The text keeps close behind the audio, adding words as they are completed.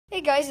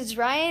Hey guys, it's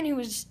Ryan who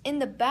was in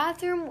the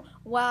bathroom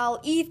while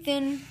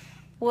Ethan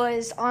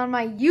was on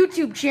my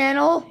YouTube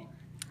channel.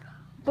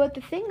 But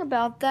the thing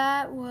about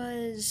that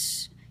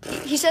was,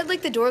 he said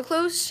like the door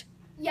closed.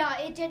 Yeah,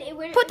 it did. It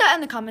would. Put that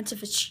in the comments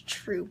if it's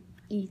true,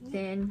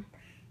 Ethan.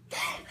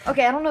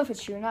 Okay, I don't know if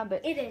it's true or not,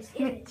 but It is.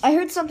 It is. I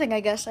heard something.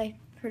 I guess I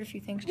heard a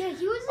few things. Yeah,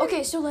 he was.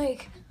 Okay, so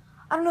like,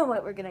 I don't know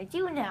what we're gonna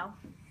do now.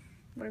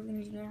 What are we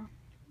gonna do now?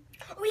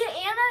 Oh yeah,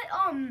 Anna.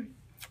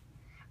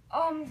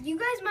 You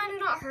guys might have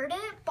not heard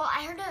it, but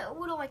I heard it a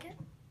little like it.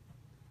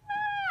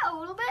 A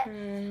little bit.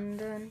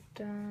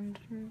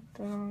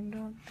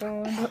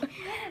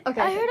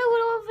 Okay. I heard a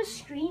little of a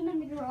scream in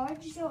the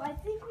garage, so I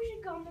think we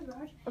should go in the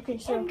garage. Okay,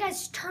 so And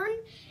guys,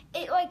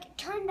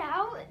 turned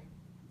out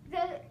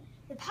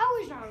the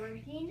power's not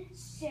working,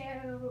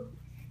 so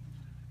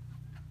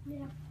we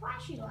need a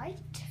flashlight.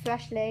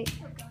 flashlight.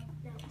 Oh God,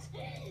 no.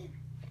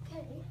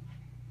 Okay.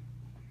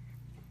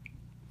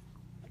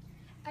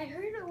 I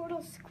heard a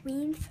little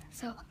squeams,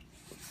 so.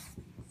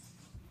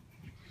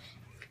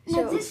 Now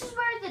So- this is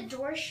where the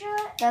door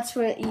shut. That's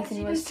what As Ethan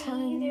you was can see,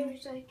 telling me. there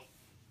was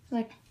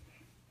Like,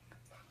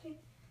 Okay,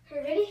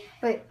 ready?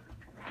 wait,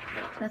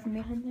 nothing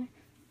behind there.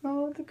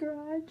 Oh, the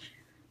garage.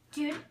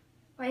 Dude,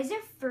 why is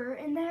there fur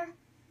in there?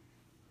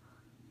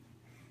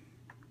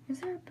 Is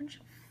there a bunch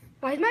of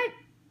Why is my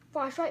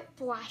flashlight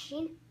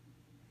flashing?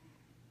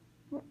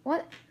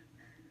 what?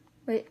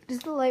 Wait, does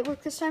the light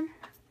work this time?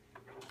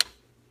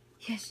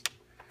 Yes,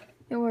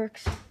 it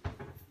works. So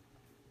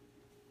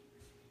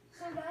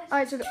guys. All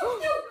right, so the,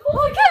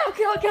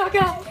 Okay. okay.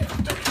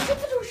 Shut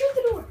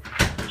the door.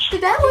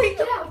 Did that light?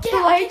 Get out, get The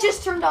out. light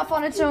just turned off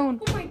on its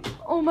own. Oh my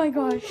Oh my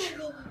gosh.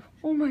 God.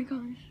 Oh my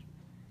gosh.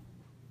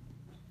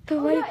 The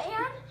Oh light.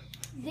 yeah,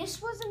 and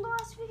this was in the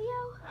last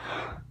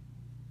video.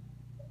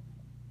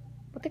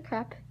 What the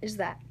crap is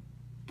that?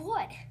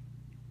 Blood.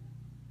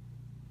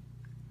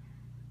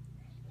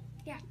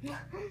 Yeah.